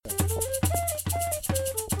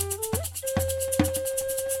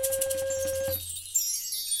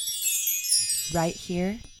right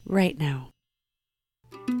here, right now.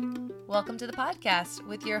 Welcome to the podcast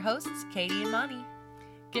with your hosts, Katie and Monty.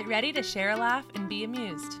 Get ready to share a laugh and be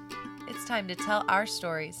amused. It's time to tell our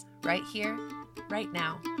stories right here, right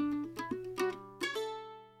now.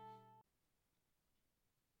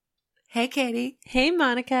 Hey, Katie. Hey,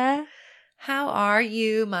 Monica. How are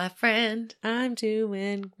you, my friend? I'm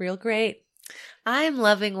doing real great. I'm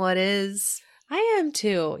loving what is. I am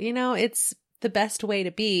too. You know, it's the best way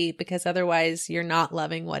to be because otherwise you're not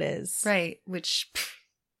loving what is. Right.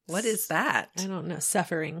 What is that? I don't know.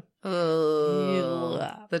 Suffering. Oh,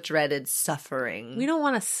 Ew. the dreaded suffering. We don't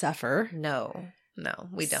want to suffer. No,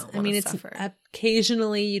 we don't. I mean, it's suffer.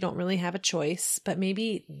 Occasionally you don't really have a choice, but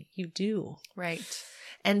maybe you do. Right.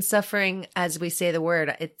 And suffering, as we say the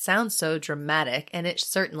word, it sounds so dramatic, and it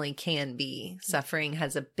certainly can be. Suffering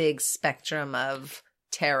has a big spectrum of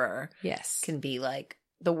terror. Yes. Can be like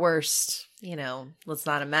the worst, let's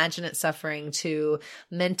not imagine it, suffering to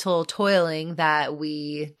mental toiling that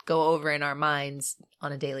we go over in our minds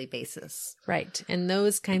on a daily basis. Right. And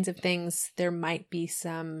those kinds of things, there might be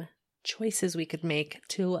some choices we could make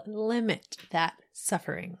to limit that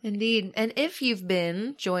suffering. Indeed. And if you've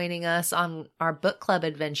been joining us on our book club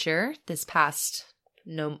adventure this past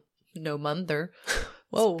month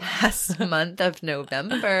of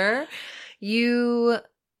November, you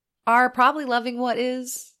are probably loving what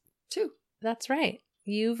is too. That's right.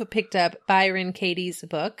 You've picked up Byron Katie's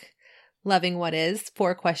book, Loving What Is,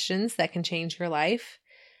 4 Questions That Can Change Your Life.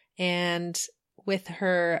 And with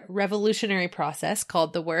her revolutionary process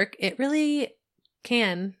called The Work, it really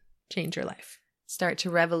can change your life. Start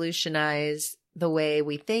to revolutionize the way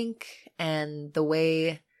we think and the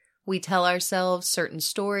way we tell ourselves certain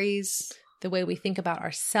stories. The way we think about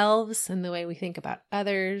ourselves and the way we think about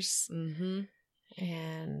others. Mm-hmm.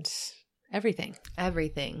 And everything.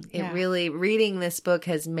 Everything. Yeah. It really, reading this book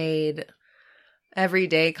has made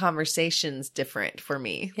everyday conversations different for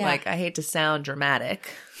me. Yeah. Like, I hate to sound dramatic,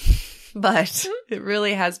 but it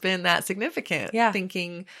really has been that significant. Yeah.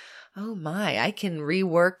 Thinking, oh my, I can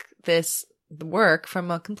rework this work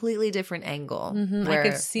from a completely different angle. Mm-hmm. I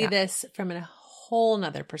could see this from a whole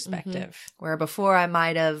nother perspective. Mm-hmm. Where before I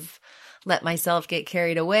might have let myself get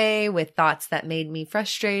carried away with thoughts that made me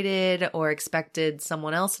frustrated or expected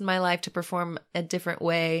someone else in my life to perform a different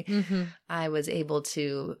way. Mm-hmm. I was able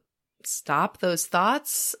to stop those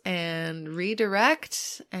thoughts and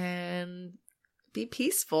redirect and be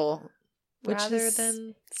peaceful rather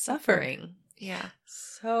than suffering. Yeah.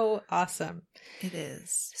 So awesome. It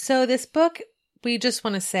is. So this book, we just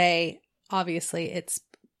want to say, obviously, it's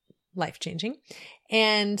life-changing.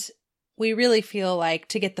 And we really feel like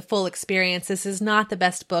to get the full experience, this is not the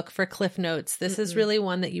best book for Cliff Notes. This is really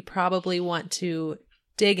one that you probably want to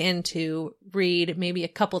dig into, read maybe a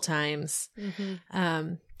couple times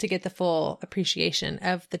to get the full appreciation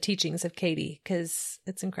of the teachings of Katie, because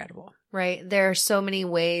it's incredible. Right. There are so many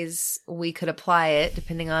ways we could apply it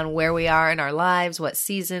depending on where we are in our lives, what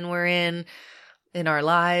season we're in our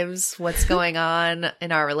lives, what's going on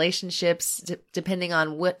in our relationships, depending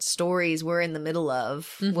on what stories we're in the middle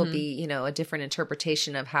of, will be, a different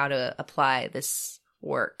interpretation of how to apply this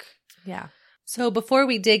work. Yeah. So before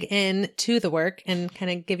we dig into the work and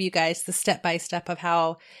kind of give you guys the step-by-step of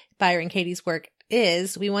how Byron Katie's work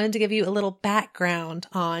is, we wanted to give you a little background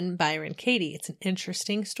on Byron Katie. It's an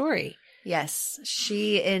interesting story. Yes.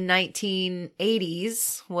 She, in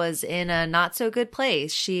 1980s, was in a not so good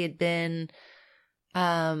place. She had been...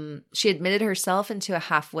 she admitted herself into a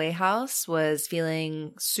halfway house, was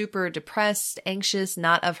feeling super depressed, anxious,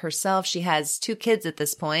 not of herself. She has 2 kids at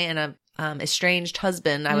this point and a estranged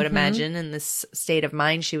husband, I would imagine, and this state of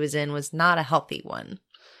mind she was in was not a healthy one.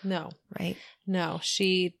 No. Right? No.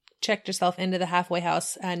 She checked herself into the halfway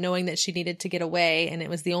house knowing that she needed to get away, and it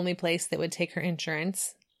was the only place that would take her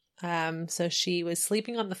insurance. So she was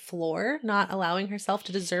sleeping on the floor, not allowing herself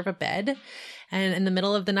to deserve a bed. And in the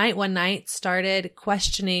middle of the night, one night, started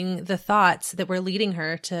questioning the thoughts that were leading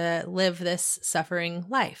her to live this suffering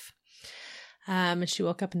life. And she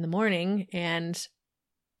woke up in the morning and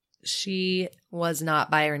she was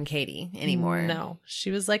not Byron Katie anymore. No,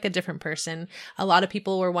 she was like a different person. A lot of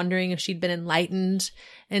people were wondering if she'd been enlightened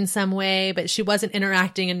in some way, but she wasn't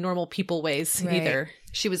interacting in normal people ways either.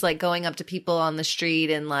 She was like going up to people on the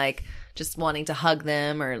street and like just wanting to hug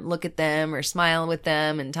them or look at them or smile with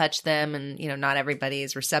them and touch them. And, not everybody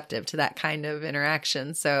is receptive to that kind of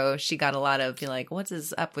interaction. So she got a lot of like, what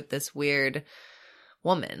is up with this weird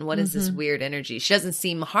woman? What is this weird energy? She doesn't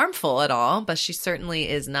seem harmful at all, but she certainly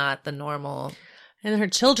is not the normal And her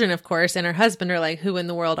children, of course, and her husband are like, who in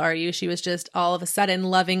the world are you? She was just all of a sudden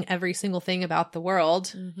loving every single thing about the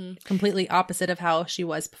world, completely opposite of how she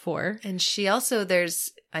was before. And she also,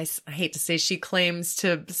 I hate to say, she claims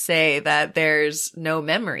to say that there's no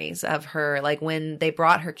memories of her. Like when they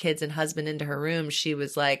brought her kids and husband into her room, she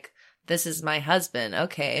was like, this is my husband.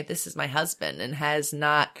 Okay, this is my husband, and has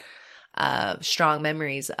not strong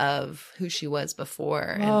memories of who she was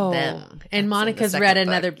before and them. And Monica's read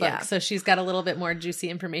another book, so she's got a little bit more juicy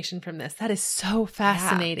information from this. That is so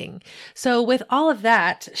fascinating. Yeah. So with all of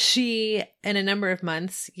that, she, in a number of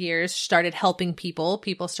months, years, started helping people.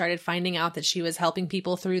 People started finding out that she was helping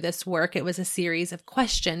people through this work. It was a series of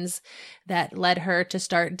questions that led her to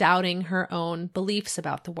start doubting her own beliefs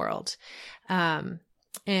about the world.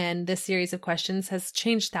 And this series of questions has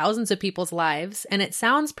changed thousands of people's lives. And it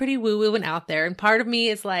sounds pretty woo-woo and out there. And part of me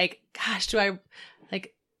is like, gosh,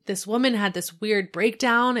 this woman had this weird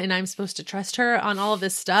breakdown and I'm supposed to trust her on all of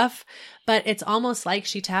this stuff. But it's almost like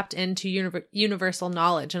she tapped into universal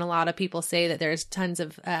knowledge. And a lot of people say that there's tons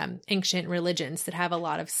of ancient religions that have a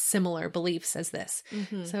lot of similar beliefs as this.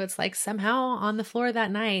 Mm-hmm. So it's like somehow on the floor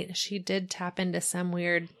that night, she did tap into some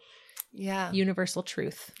weird universal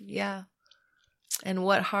truth. Yeah. And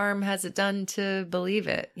what harm has it done to believe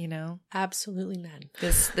it, you know? Absolutely none.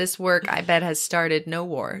 This work, I bet, has started no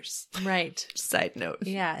wars. Right. Side note.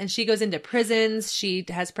 Yeah. And she goes into prisons. She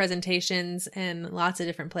has presentations in lots of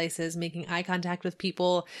different places, making eye contact with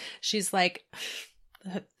people. She's like,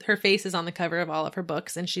 her face is on the cover of all of her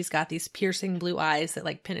books, and she's got these piercing blue eyes that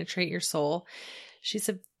like penetrate your soul. She's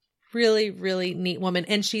a really, really neat woman.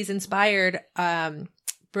 And she's inspired,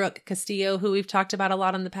 Brooke Castillo, who we've talked about a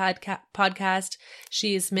lot on the podcast.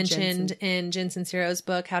 She's mentioned in Jen Sincero's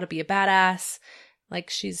book, How to Be a Badass. Like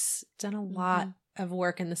she's done a lot of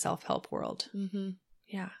work in the self-help world. Mm-hmm.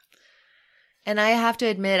 Yeah. And I have to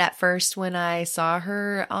admit, at first when I saw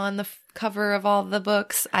her on the cover of all the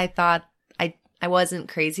books, I thought I wasn't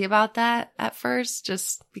crazy about that at first,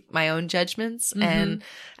 just my own judgments. Mm-hmm. And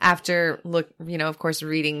after of course,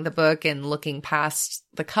 reading the book and looking past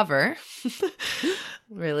the cover,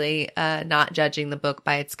 really not judging the book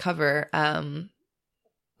by its cover.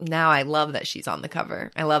 Now I love that she's on the cover.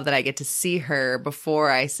 I love that I get to see her before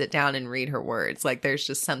I sit down and read her words. Like there's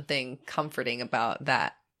just something comforting about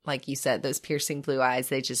that. Like you said, those piercing blue eyes,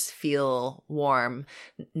 they just feel warm,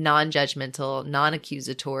 non-judgmental,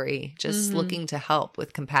 non-accusatory, just looking to help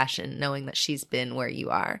with compassion, knowing that she's been where you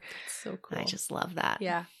are. So cool. I just love that.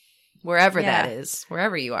 Yeah. Wherever that is,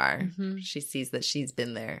 wherever you are, she sees that she's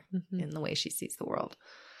been there in the way she sees the world.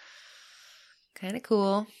 Kind of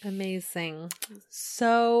cool. Amazing.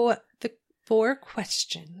 So the 4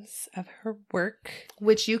 questions of her work,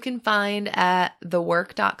 which you can find at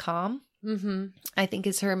thework.com. I think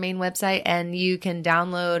is her main website, and you can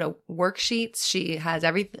download worksheets. She has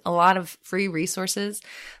a lot of free resources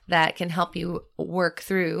that can help you work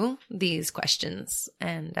through these questions.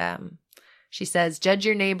 And she says, judge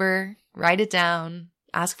your neighbor, write it down,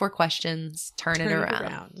 ask 4 questions, turn it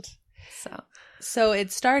around. So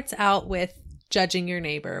it starts out with judging your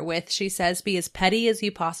neighbor she says, be as petty as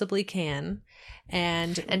you possibly can.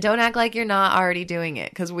 And don't act like you're not already doing it,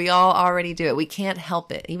 because we all already do it. We can't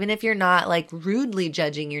help it. Even if you're not like rudely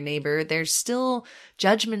judging your neighbor, there's still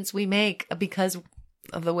judgments we make because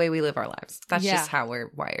of the way we live our lives. That's just how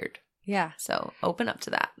we're wired. Yeah. So open up to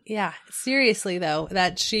that. Yeah. Seriously, though,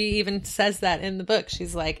 that she even says that in the book.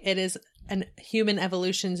 She's like, it is an human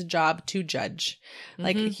evolution's job to judge.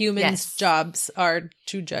 Like humans' jobs are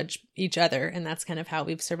to judge each other. And that's kind of how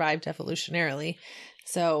we've survived evolutionarily.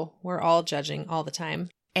 So we're all judging all the time.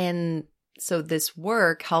 And so this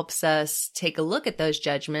work helps us take a look at those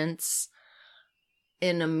judgments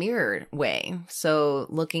in a mirrored way. So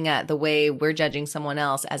looking at the way we're judging someone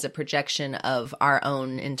else as a projection of our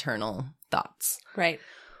own internal thoughts. Right.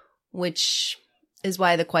 Which is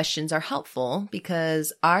why the questions are helpful,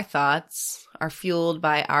 because our thoughts are fueled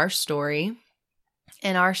by our story.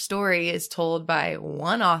 And our story is told by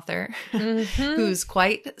one author who's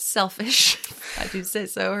quite selfish. I do say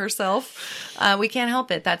so herself. We can't help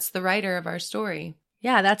it. That's the writer of our story.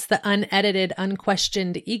 Yeah, that's the unedited,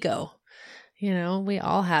 unquestioned ego. You know, we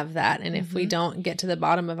all have that. And if we don't get to the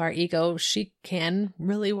bottom of our ego, she can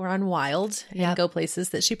really run wild and go places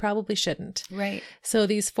that she probably shouldn't. Right. So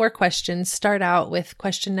these 4 questions start out with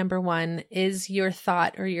question number 1. Is your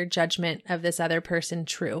thought or your judgment of this other person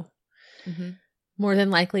true? More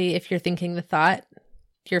than likely, if you're thinking the thought,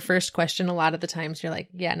 your first question, a lot of the times you're like,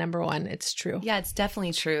 yeah, number 1, it's true. Yeah, it's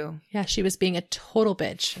definitely true. Yeah, she was being a total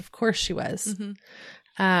bitch. Of course she was.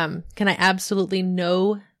 Can I absolutely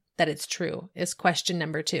know that it's true is question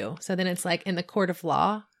number 2. So then it's like in the court of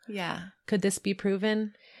law, Yeah. Could this be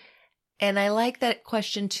proven? And I like that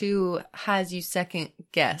question 2 has you second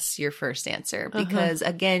guess your first answer because,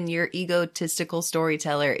 again, your egotistical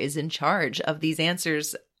storyteller is in charge of these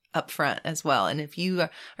answers up front as well. And if you are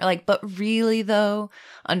like, but really though,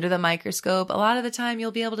 under the microscope, a lot of the time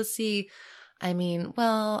you'll be able to see, I mean,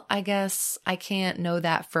 well, I guess I can't know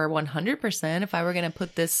that for 100% if I were going to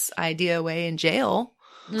put this idea away in jail.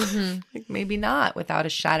 Like maybe not without a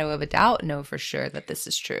shadow of a doubt know for sure that this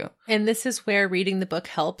is true. And this is where reading the book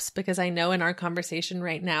helps, because I know in our conversation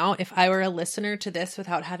right now, if I were a listener to this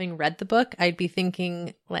without having read the book, I'd be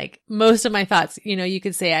thinking like most of my thoughts, you know, you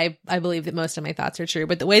could say I believe that most of my thoughts are true,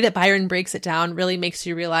 but the way that Byron breaks it down really makes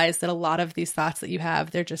you realize that a lot of these thoughts that you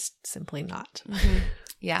have, they're just simply not.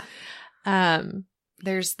 Yeah.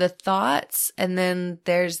 There's the thoughts, and then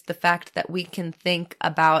there's the fact that we can think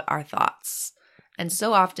about our thoughts. And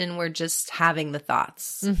so often we're just having the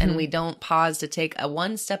thoughts and we don't pause to take a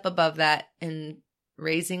one step above that in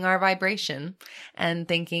raising our vibration and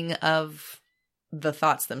thinking of the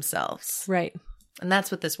thoughts themselves. Right. And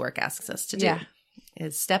that's what this work asks us to do. Yeah.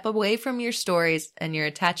 Is step away from your stories and your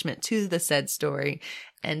attachment to the said story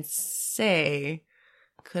and say,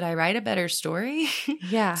 could I write a better story?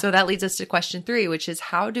 Yeah. So that leads us to question 3, which is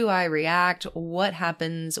how do I react? What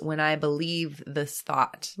happens when I believe this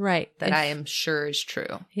thought? Right. That I am sure is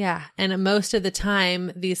true. Yeah. And most of the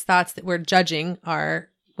time, these thoughts that we're judging are,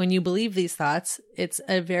 when you believe these thoughts, it's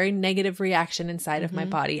a very negative reaction inside of my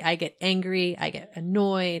body. I get angry. I get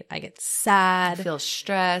annoyed. I get sad. I feel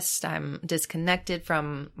stressed. I'm disconnected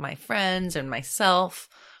from my friends and myself.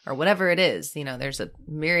 Or whatever it is, you know, there's a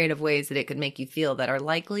myriad of ways that it could make you feel that are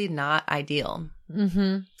likely not ideal.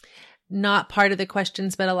 Not part of the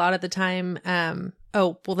questions, but a lot of the time,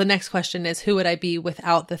 the next question is, who would I be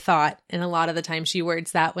without the thought? And a lot of the time she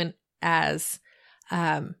words that one as,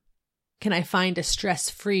 can I find a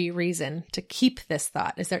stress-free reason to keep this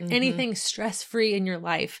thought? Is there anything stress-free in your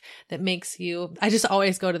life that makes you, I just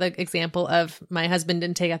always go to the example of my husband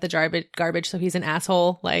didn't take out the garbage, so he's an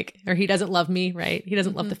asshole, like, or he doesn't love me, right? He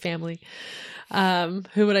doesn't love the family.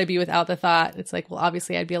 Who would I be without the thought? It's like, well,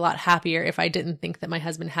 obviously I'd be a lot happier if I didn't think that my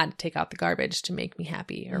husband had to take out the garbage to make me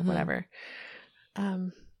happy or whatever.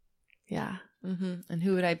 Yeah. And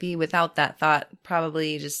who would I be without that thought?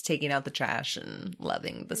 Probably just taking out the trash and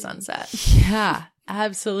loving the sunset. Yeah,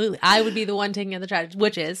 absolutely. I would be the one taking out the trash,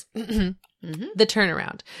 which is the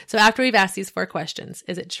turnaround. So after we've asked these 4 questions,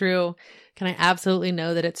 is it true? Can I absolutely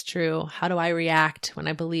know that it's true? How do I react when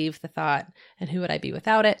I believe the thought? And who would I be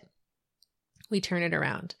without it? We turn it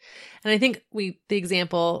around. And I think the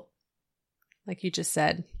example, like you just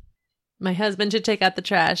said, my husband should take out the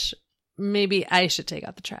trash. Maybe I should take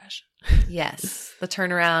out the trash. Yes. The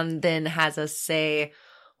turnaround then has us say,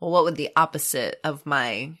 well, what would the opposite of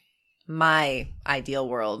my ideal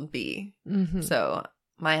world be? So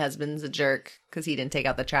my husband's a jerk because he didn't take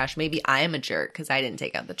out the trash. Maybe I am a jerk because I didn't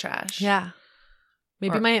take out the trash. Yeah.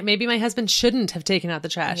 Maybe my husband shouldn't have taken out the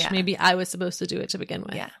trash. Yeah. Maybe I was supposed to do it to begin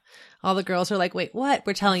with. Yeah. All the girls are like, wait, what?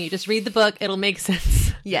 We're telling you, just read the book. It'll make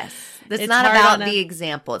sense. Yes. It's It's not hard about on the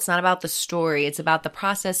example. It's not about the story. It's about the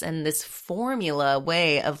process and this formula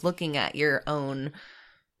way of looking at your own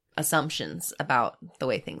assumptions about the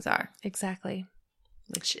way things are. Exactly.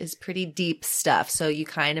 Which is pretty deep stuff. So you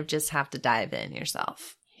kind of just have to dive in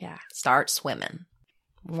yourself. Yeah. Start swimming.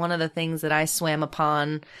 One of the things that I swam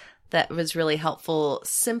upon that was really helpful,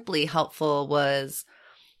 simply helpful, was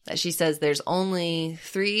that she says there's only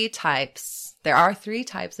 3 types. There are 3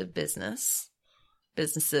 types of businesses,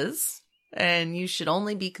 and you should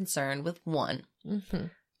only be concerned with one.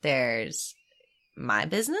 There's my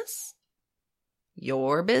business,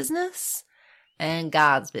 your business, and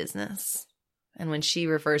God's business. And when she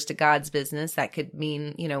refers to God's business, that could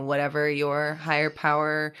mean, you know, whatever your higher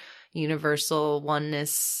power, universal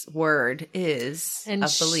oneness word is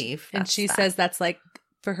of belief. And she says that's like,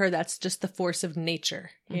 for her, that's just the force of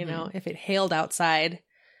nature. You know, if it hailed outside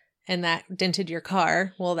and that dented your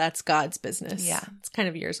car, well, that's God's business. Yeah. It's kind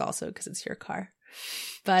of yours also because it's your car.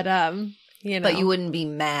 But, you know. But you wouldn't be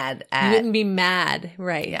mad at. You wouldn't be mad.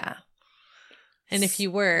 Right. Yeah. And if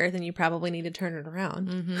you were, then you probably need to turn it around.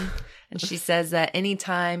 And she says that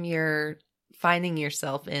anytime you're finding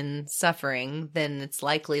yourself in suffering, then it's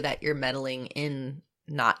likely that you're meddling in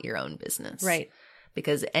not your own business. Right.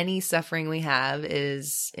 Because any suffering we have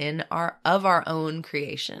is of our own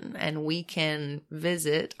creation, and we can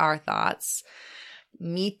visit our thoughts,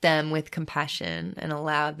 meet them with compassion, and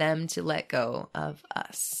allow them to let go of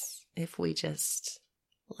us if we just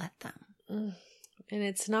let them. And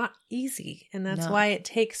it's not easy. And that's why it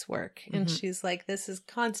takes work. And she's like, this is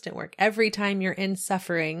constant work. Every time you're in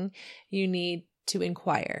suffering, you need to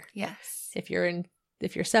inquire. Yes. If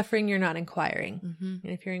you're suffering, you're not inquiring. Mm-hmm.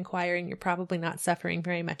 And if you're inquiring, you're probably not suffering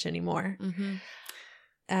very much anymore.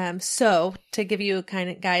 Mm-hmm. So to give you kind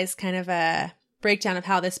of a breakdown of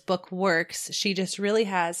how this book works, she just really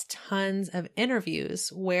has tons of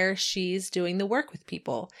interviews where she's doing the work with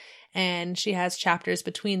people. And she has chapters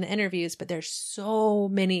between the interviews, but there's so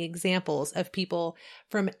many examples of people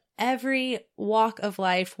from every walk of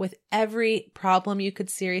life with every problem you could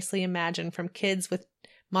seriously imagine, from kids with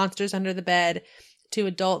monsters under the bed to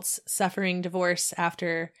adults suffering divorce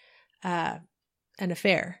after an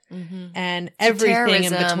affair, and everything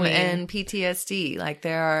in between, and PTSD. Like,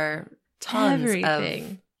 there are tons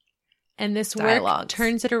of and this dialogues. Work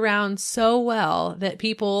turns it around so well that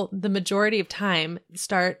people, the majority of time,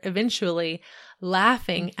 start eventually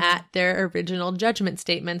laughing at their original judgment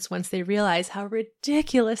statements once they realize how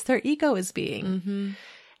ridiculous their ego is being.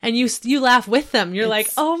 And you laugh with them. You're like,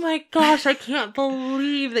 oh my gosh, I can't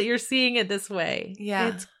believe that you're seeing it this way. Yeah.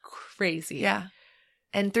 It's crazy. Yeah.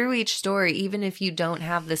 And through each story, even if you don't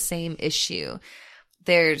have the same issue,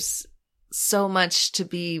 there's so much to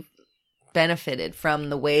be benefited from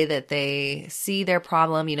the way that they see their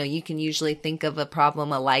problem. You know, you can usually think of a problem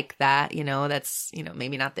like that, you know, that's, you know,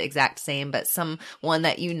 maybe not the exact same, but someone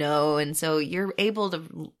that you know. And so you're able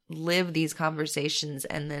to live these conversations,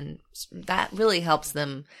 and then that really helps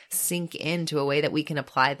them sink into a way that we can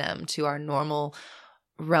apply them to our normal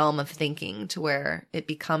realm of thinking, to where it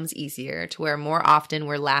becomes easier, to where more often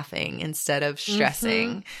we're laughing instead of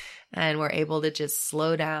stressing, and we're able to just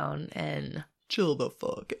slow down and chill the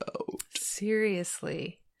fuck out.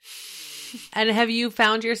 Seriously. And have you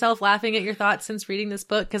found yourself laughing at your thoughts since reading this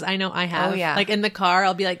book? Because I know I have. Oh, yeah. Like, in the car,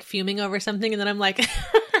 I'll be like fuming over something, and then I'm like...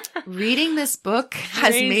 Reading this book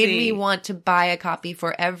has made me want to buy a copy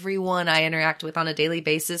for everyone I interact with on a daily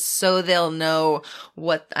basis, so they'll know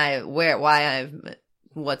what's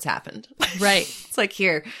happened. Right. It's like,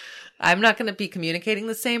 here, I'm not going to be communicating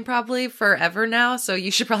the same probably forever now, so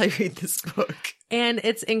you should probably read this book. And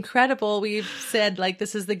it's incredible. We've said, like,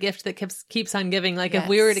 this is the gift that keeps on giving. Like, Yes. if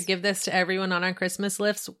we were to give this to everyone on our Christmas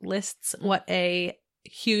lists, what a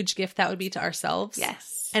huge gift that would be to ourselves.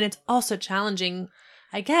 Yes. And it's also challenging,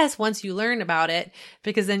 I guess, once you learn about it,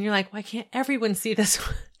 because then you're like, why can't everyone see this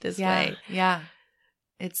way? Yeah.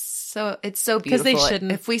 It's so beautiful. Because they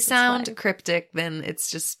shouldn't. If we It's sound fine. cryptic, then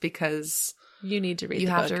it's just because You need to read you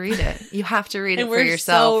the have book. to read it. You have to read it And for we're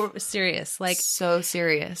yourself. so serious. Like, so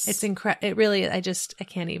serious. it's incredible. It really, I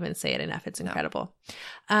can't even say it enough. It's incredible.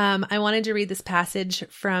 I wanted to read this passage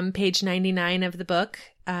from page 99 of the book.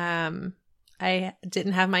 I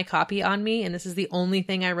didn't have my copy on me, and this is the only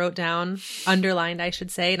thing I wrote down, underlined, I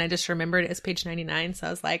should say, and I just remembered it as page 99. So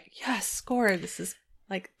I was like, yes, score. This is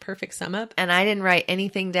like perfect sum up. And I didn't write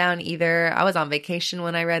anything down either. I was on vacation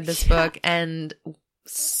when I read this book, and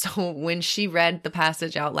so when she read the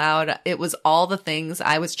passage out loud, it was all the things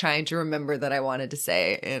I was trying to remember that I wanted to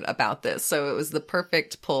say about this. So it was the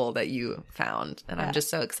perfect pull that you found. And I'm just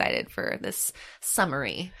so excited for this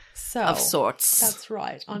summary of sorts. That's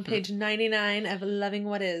right. On page 99 of Loving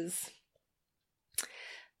What Is.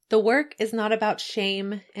 The work is not about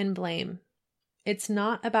shame and blame. It's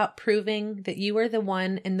not about proving that you are the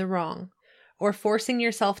one in the wrong, or forcing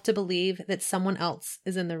yourself to believe that someone else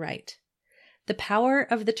is in the right. The power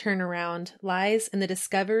of the turnaround lies in the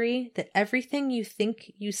discovery that everything you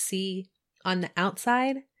think you see on the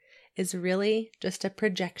outside is really just a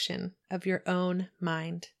projection of your own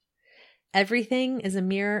mind. Everything is a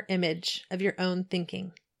mirror image of your own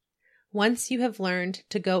thinking. Once you have learned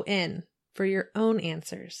to go in for your own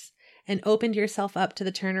answers and opened yourself up to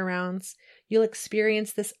the turnarounds, you'll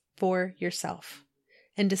experience this for yourself.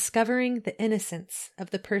 And discovering the innocence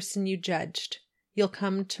of the person you judged, you'll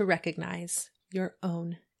come to recognize your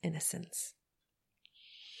own innocence.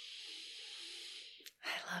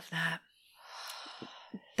 I love that.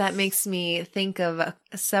 That makes me think of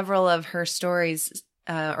several of her stories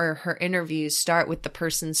or her interviews start with the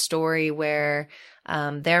person's story where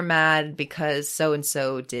they're mad because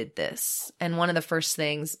so-and-so did this. And one of the first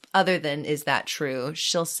things, other than is that true,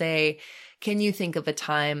 she'll say, can you think of a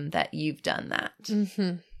time that you've done that?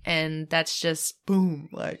 Mm-hmm. And that's just boom,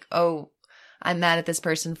 like, oh, I'm mad at this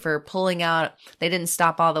person for pulling out. They didn't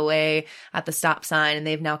stop all the way at the stop sign, and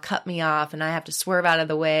they've now cut me off, and I have to swerve out of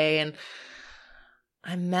the way, and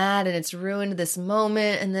I'm mad, and it's ruined this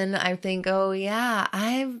moment. And then I think, oh yeah,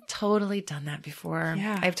 I've totally done that before.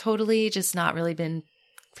 Yeah. I've totally just not really been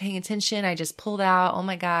paying attention. I just pulled out. Oh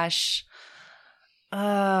my gosh.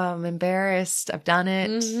 I'm embarrassed. I've done it.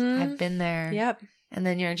 Mm-hmm. I've been there. Yep. And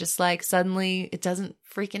then you're just like, suddenly it doesn't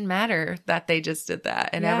freaking matter that they just did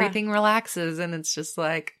that. And Yeah. everything relaxes. And it's just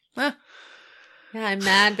like, Yeah, I'm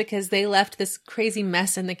mad because they left this crazy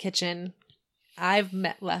mess in the kitchen.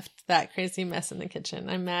 Left that crazy mess in the kitchen.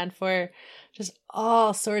 I'm mad for just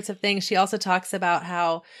all sorts of things. She also talks about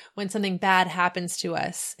how when something bad happens to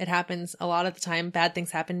us, it happens a lot of the time. Bad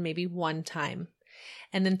things happen maybe one time.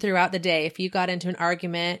 And then throughout the day, if you got into an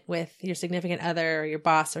argument with your significant other or your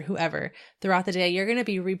boss or whoever, throughout the day, you're going to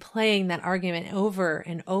be replaying that argument over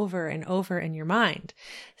and over and over in your mind.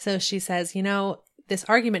 So she says, this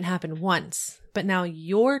argument happened once, but now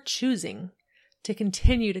you're choosing to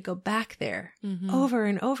continue to go back there over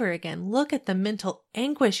and over again. Look at the mental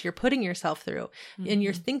anguish you're putting yourself through. And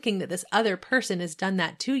you're thinking that this other person has done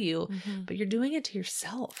that to you, but you're doing it to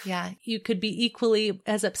yourself. Yeah. You could be equally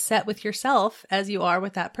as upset with yourself as you are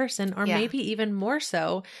with that person, or maybe even more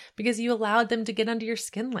so because you allowed them to get under your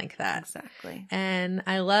skin like that. Exactly. And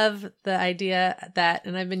I love the idea that,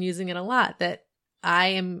 and I've been using it a lot, that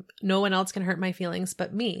no one else can hurt my feelings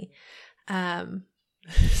but me.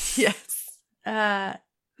 Yes.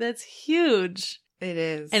 That's huge. It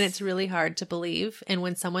is. And it's really hard to believe. And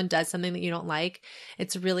when someone does something that you don't like,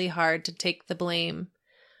 it's really hard to take the blame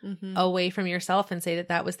away from yourself and say that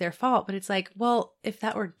that was their fault. But it's like, well, if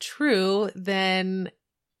that were true, then,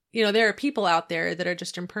 there are people out there that are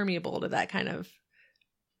just impermeable to that kind of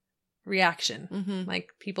reaction. Like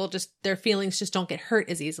people their feelings just don't get hurt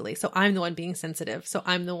as easily. So I'm the one being sensitive. So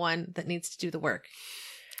I'm the one that needs to do the work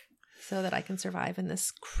so that I can survive in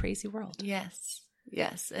this crazy world. Yes.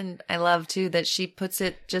 Yes. And I love too that she puts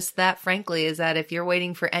it just that frankly, is that if you're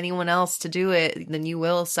waiting for anyone else to do it, then you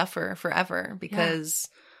will suffer forever because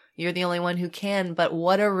you're the only one who can. But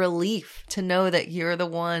what a relief to know that you're the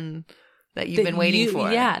one that you've been waiting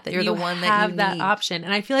for. Yeah, that you're the one that have you that need. option.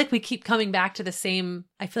 And I feel like we keep coming back to the same.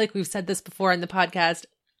 I feel like we've said this before in the podcast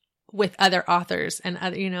with other authors and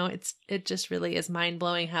other, it just really is mind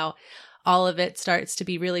blowing how all of it starts to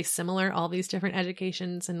be really similar, all these different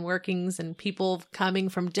educations and workings and people coming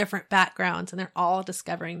from different backgrounds, and they're all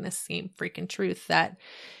discovering this same freaking truth that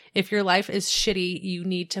if your life is shitty, you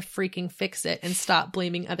need to freaking fix it and stop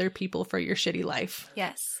blaming other people for your shitty life.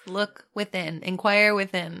 Yes. Look within. Inquire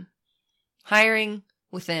within. Hiring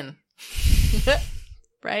within.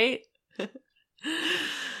 Right?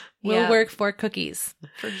 We'll work for cookies.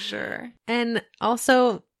 For sure. And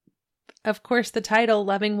also, of course, the title,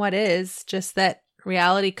 Loving What Is, just that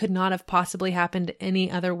reality could not have possibly happened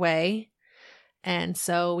any other way. And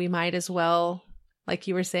so we might as well, like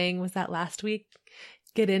you were saying, was that last week?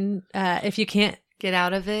 Get in, if you can't get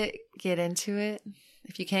out of it, get into it.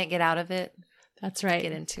 If you can't get out of it, that's right.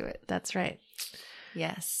 Get into it. That's right.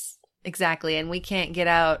 Yes, exactly. And we can't get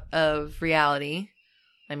out of reality.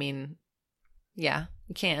 I mean, yeah,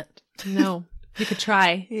 you can't. No, you could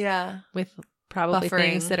try. Yeah. With probably Buffering.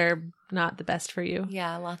 Things that are not the best for you.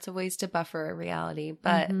 Yeah, lots of ways to buffer a reality.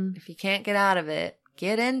 But if you can't get out of it,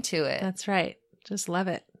 get into it. That's right. Just love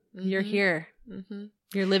it. You're here.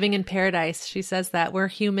 You're living in paradise. She says that we're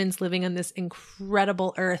humans living on this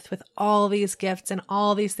incredible earth with all these gifts and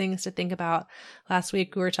all these things to think about. Last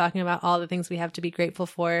week, we were talking about all the things we have to be grateful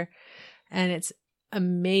for. And it's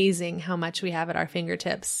amazing how much we have at our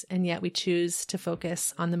fingertips. And yet we choose to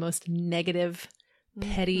focus on the most negative,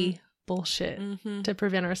 petty bullshit to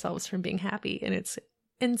prevent ourselves from being happy. And it's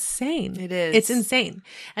insane. It is. It's insane.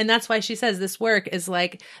 And that's why she says this work is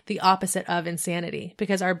like the opposite of insanity,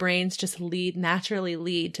 because our brains just naturally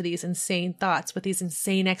lead to these insane thoughts with these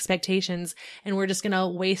insane expectations. And we're just going to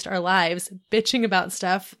waste our lives bitching about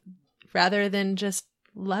stuff rather than just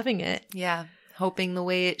loving it. Yeah. Hoping the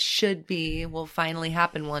way it should be will finally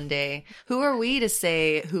happen one day. Who are we to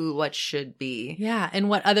say what should be? Yeah. And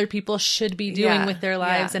what other people should be doing with their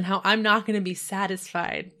lives and how I'm not going to be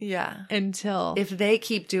satisfied. Yeah. Until if they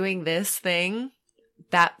keep doing this thing,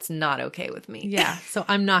 that's not okay with me. Yeah. So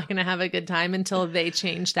I'm not going to have a good time until they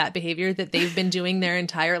change that behavior that they've been doing their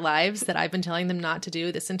entire lives that I've been telling them not to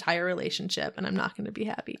do this entire relationship. And I'm not going to be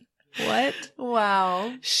happy. What?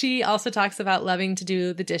 Wow. She also talks about loving to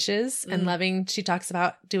do the dishes and she talks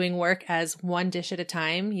about doing work as one dish at a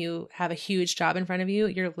time. You have a huge job in front of you.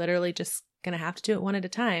 You're literally just going to have to do it one at a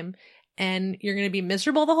time. And you're going to be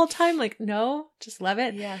miserable the whole time. Like, no, just love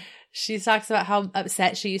it. Yeah. She talks about how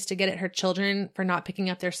upset she used to get at her children for not picking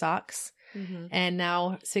up their socks. And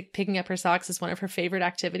now picking up her socks is one of her favorite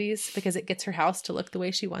activities because it gets her house to look the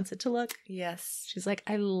way she wants it to look. Yes. She's like,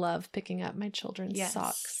 I love picking up my children's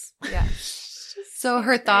socks. Yeah. So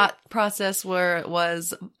her thought process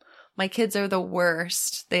was, my kids are the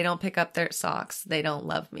worst. They don't pick up their socks. They don't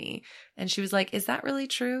love me. And she was like, is that really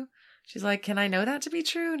true? She's like, can I know that to be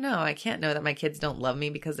true? No, I can't know that my kids don't love me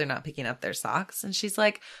because they're not picking up their socks. And she's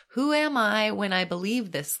like, who am I when I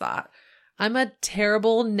believe this thought? I'm a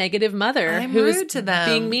terrible negative mother I'm who is rude to them.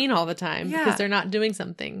 being mean all the time Yeah. because they're not doing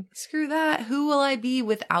something. Screw that. Who will I be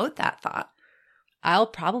without that thought? I'll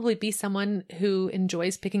probably be someone who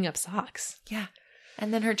enjoys picking up socks. Yeah.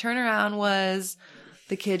 And then her turnaround was,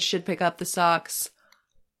 the kids should pick up the socks.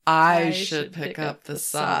 I should pick up the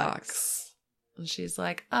socks. And she's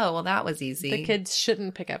like, oh, well, that was easy. The kids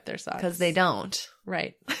shouldn't pick up their socks. Because they don't.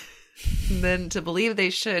 Right. And then to believe they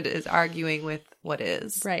should is arguing with what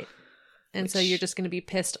is. Right. And so you're just going to be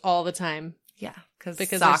pissed all the time. Yeah. Because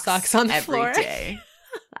there's socks on the every floor. day.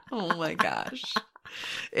 Oh my gosh.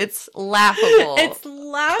 It's laughable. It's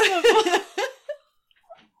laughable.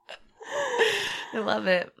 I love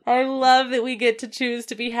it. I love that we get to choose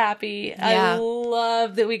to be happy. Yeah. I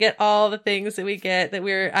love that we get all the things that we get.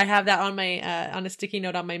 I have that on my on a sticky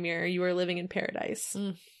note on my mirror. You are living in paradise.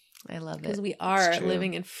 I love it. Because we are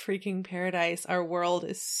living in freaking paradise. Our world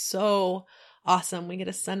is so awesome. We get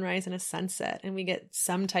a sunrise and a sunset, and we get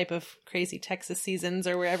some type of crazy Texas seasons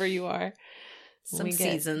or wherever you are.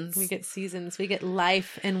 Seasons. We get seasons. We get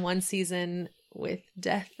life in one season with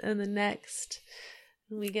death in the next.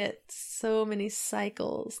 And we get so many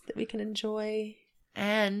cycles that we can enjoy.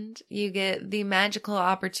 And you get the magical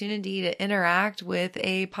opportunity to interact with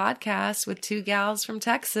a podcast with two gals from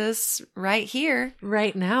Texas right here.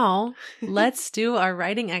 Right now, let's do our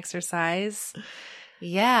writing exercise.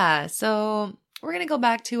 Yeah. So we're going to go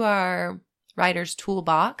back to our writer's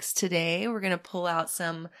toolbox today. We're going to pull out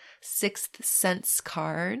some Sixth Sense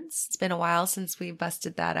cards. It's been a while since we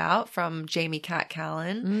busted that out from Jamie Cat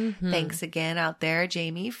Callan. Mm-hmm. Thanks again out there,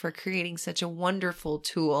 Jamie, for creating such a wonderful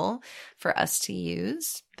tool for us to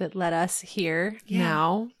use. That let us hear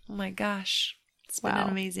now. Oh my gosh. It's been an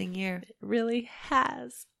amazing year. It really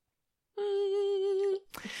has.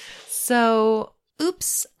 So,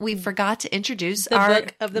 oops, we forgot to introduce The our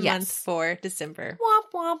book of the month for December.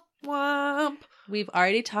 Womp, womp, womp. We've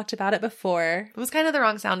already talked about it before. It was kind of the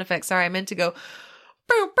wrong sound effect. Sorry, I meant to go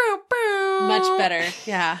boom, boom, boom. Much better.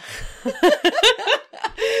 Yeah.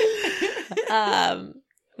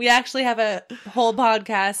 We actually have a whole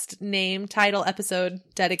podcast title episode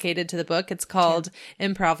dedicated to the book. It's called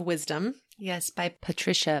Improv Wisdom. Yes, by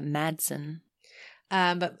Patricia Madsen.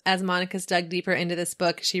 But as Monica's dug deeper into this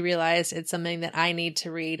book, she realized it's something that I need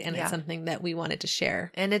to read, and it's something that we wanted to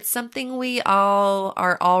share. And it's something we all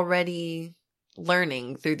are already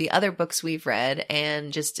learning through the other books we've read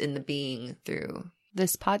and just in the being through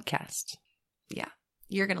this podcast. Yeah.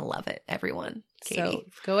 You're going to love it, everyone. Katie. So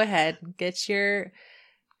go ahead, get your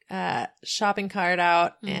shopping cart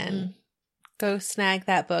out and go snag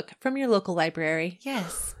that book from your local library.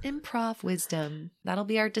 Yes. Improv Wisdom. That'll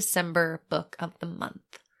be our December book of the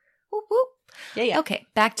month. Whoop, whoop. Yeah. Okay,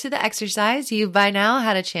 back to the exercise. You've by now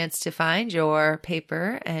had a chance to find your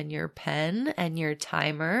paper and your pen and your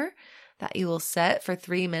timer that you will set for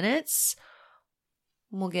 3 minutes.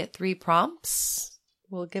 We'll get 3 prompts.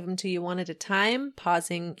 We'll give them to you one at a time,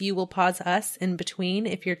 pausing. You will pause us in between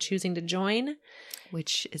if you're choosing to join.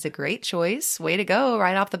 Which is a great choice. Way to go.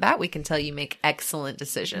 Right off the bat, we can tell you make excellent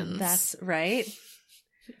decisions. That's right.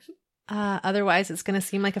 Otherwise, it's going to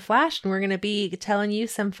seem like a flash, and we're going to be telling you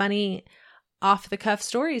some funny off-the-cuff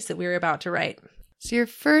stories that we were about to write. So your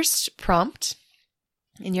first prompt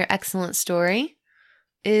in your excellent story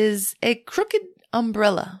is a crooked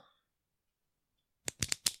umbrella.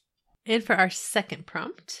 And for our second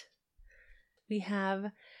prompt, we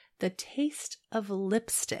have the taste of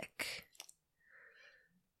lipstick.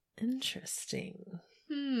 Interesting.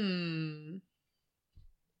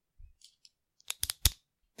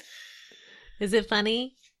 Is it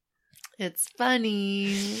funny? It's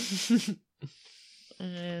funny.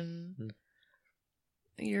 And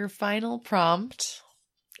your final prompt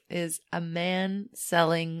is a man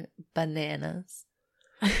selling bananas.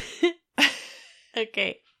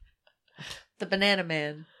 Okay. The Banana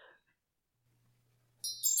Man.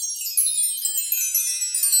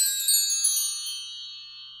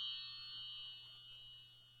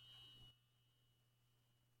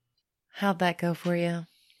 How'd that go for you?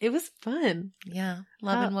 It was fun. Yeah.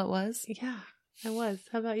 Loving what was? Yeah, I was.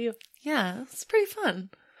 How about you? Yeah, it's pretty fun.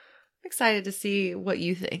 I'm excited to see what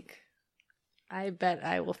you think. I bet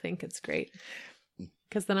I will think it's great.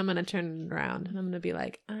 Because then I'm going to turn it around and I'm going to be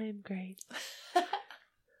like, I'm great.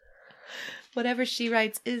 Whatever she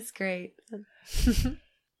writes is great.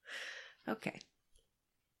 Okay.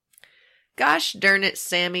 Gosh darn it,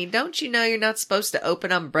 Sammy. Don't you know you're not supposed to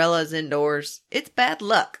open umbrellas indoors? It's bad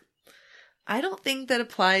luck. I don't think that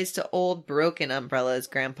applies to old broken umbrellas,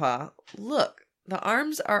 Grandpa. Look, the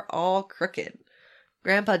arms are all crooked.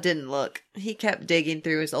 Grandpa didn't look. He kept digging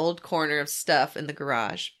through his old corner of stuff in the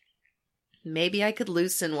garage. Maybe I could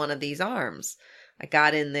loosen one of these arms. I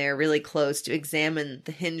got in there really close to examine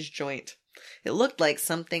the hinge joint. It looked like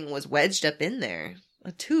something was wedged up in there,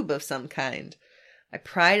 a tube of some kind. I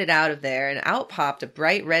pried it out of there, and out popped a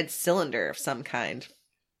bright red cylinder of some kind.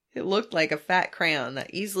 It looked like a fat crayon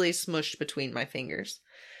that easily smushed between my fingers.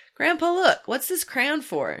 "Grandpa, look, what's this crayon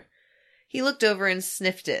for?" He looked over and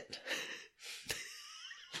sniffed it.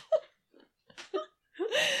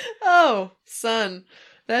 "Oh, son,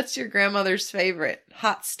 that's your grandmother's favorite,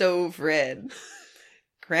 hot stove red."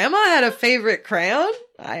 "Grandma had a favorite crayon?"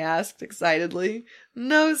 I asked excitedly.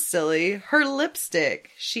 "No, silly, her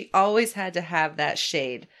lipstick. She always had to have that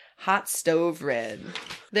shade, hot stove red.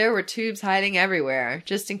 There were tubes hiding everywhere,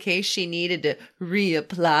 just in case she needed to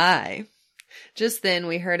reapply." Just then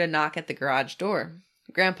we heard a knock at the garage door.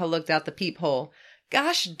 Grandpa looked out the peephole.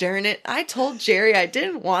 "Gosh darn it, I told Jerry I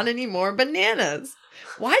didn't want any more bananas.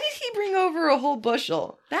 Why did he bring over a whole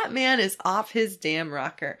bushel? That man is off his damn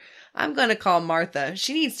rocker. I'm going to call Martha.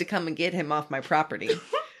 She needs to come and get him off my property."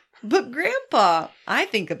 "But Grandpa, I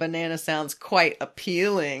think a banana sounds quite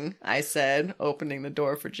appealing," I said, opening the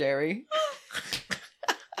door for Jerry.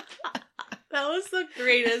 That was the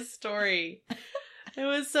greatest story. It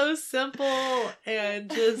was so simple and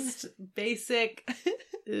just basic.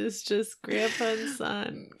 It was just grandpa and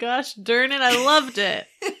son. Gosh darn it, I loved it.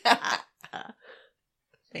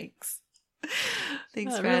 Thanks.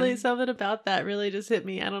 Thanks, friend. Really, something about that really just hit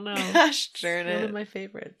me. I don't know. Gosh darn it. One of my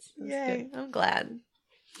favorites. Yay, good. I'm glad.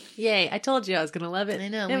 Yay, I told you I was going to love it. I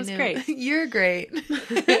know. It was great. You're great.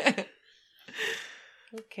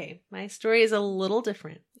 Okay, my story is a little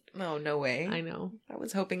different. Oh, no way. I know. I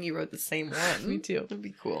was hoping you wrote the same one. Me too. That'd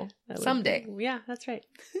be cool. Someday. Yeah, that's right.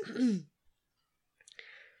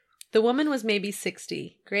 The woman was maybe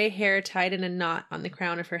 60, gray hair tied in a knot on the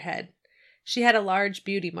crown of her head. She had a large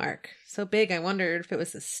beauty mark, so big I wondered if it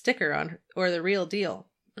was a sticker on her or the real deal.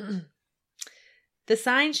 The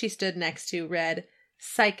sign she stood next to read,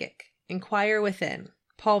 "Psychic, inquire within.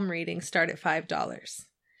 Palm readings start at $5.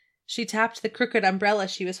 She tapped the crooked umbrella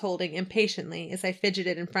she was holding impatiently as I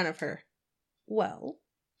fidgeted in front of her. "Well,"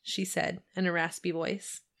 she said in a raspy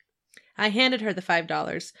voice. I handed her the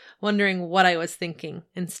 $5, wondering what I was thinking,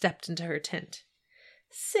 and stepped into her tent.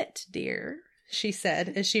 "Sit, dear," she said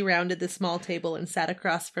as she rounded the small table and sat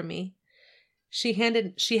across from me. She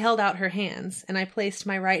held out her hands, and I placed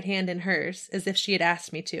my right hand in hers as if she had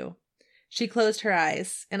asked me to. She closed her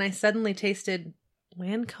eyes, and I suddenly tasted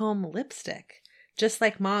Lancome lipstick, just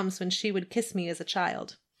like Mom's when she would kiss me as a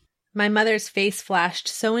child. My mother's face flashed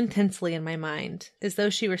so intensely in my mind, as though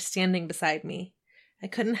she were standing beside me. I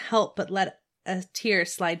couldn't help but let a tear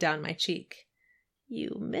slide down my cheek.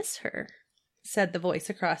 "You miss her," said the voice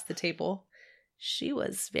across the table. "She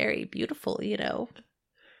was very beautiful, you know.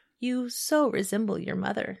 You so resemble your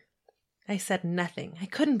mother." I said nothing. I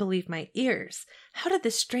couldn't believe my ears. How did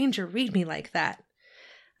this stranger read me like that?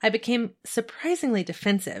 I became surprisingly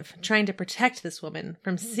defensive, trying to protect this woman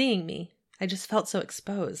from seeing me. I just felt so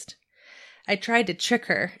exposed. I tried to trick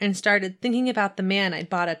her and started thinking about the man I'd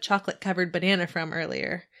bought a chocolate-covered banana from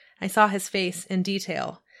earlier. I saw his face in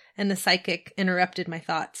detail, and the psychic interrupted my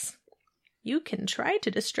thoughts. "You can try to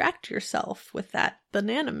distract yourself with that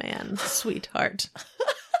banana man, sweetheart.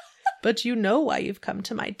 But you know why you've come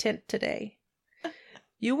to my tent today.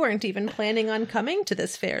 You weren't even planning on coming to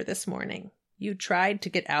this fair this morning. You tried to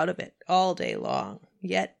get out of it all day long,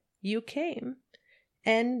 yet you came.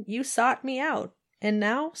 And you sought me out. And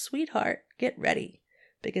now, sweetheart, get ready,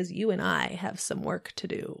 because you and I have some work to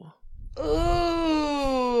do."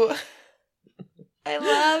 Ooh, I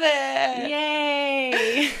love it.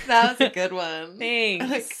 Yay. That was a good one.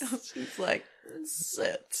 Thanks. She's like,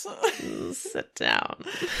 "Sit. Sit down."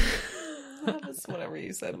 That's whatever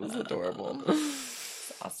you said was adorable.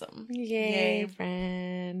 It's awesome. Yay,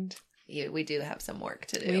 friend. We do have some work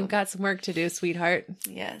to do. We've got some work to do, sweetheart.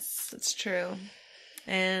 Yes, it's true.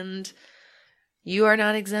 And you are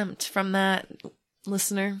not exempt from that,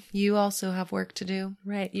 listener. You also have work to do.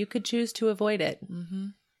 Right. You could choose to avoid it,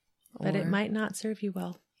 but it Or- might not serve you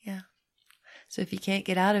well. Yeah. So if you can't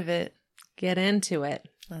get out of it, Get into it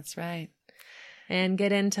that's right. and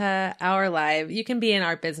get into our live. You can be in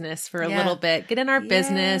our business for a Yeah. little bit. Get in our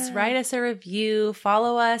business. Yeah. Write us a review.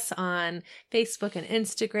 Follow us on Facebook and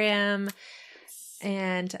Instagram.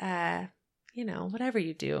 And, whatever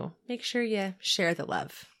you do, make sure you share the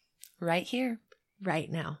love Right here. right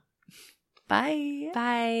now. Bye.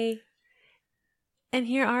 Bye. And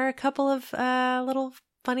here are a couple of little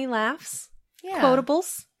funny laughs, Yeah.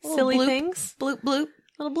 quotables, Little silly bloop. things, Bloop, bloop.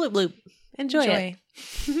 little bloop bloop. Enjoy it.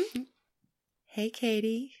 Hey,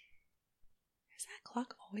 Katie. Has that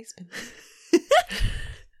clock always been?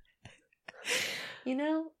 You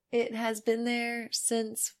know, it has been there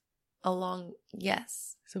since a long,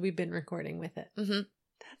 yes. So we've been recording with it. Mm-hmm.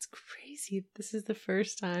 That's crazy. This is the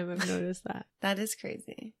first time I've noticed that. That is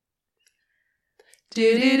crazy.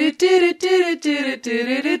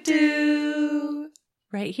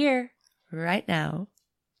 Right here. Right now.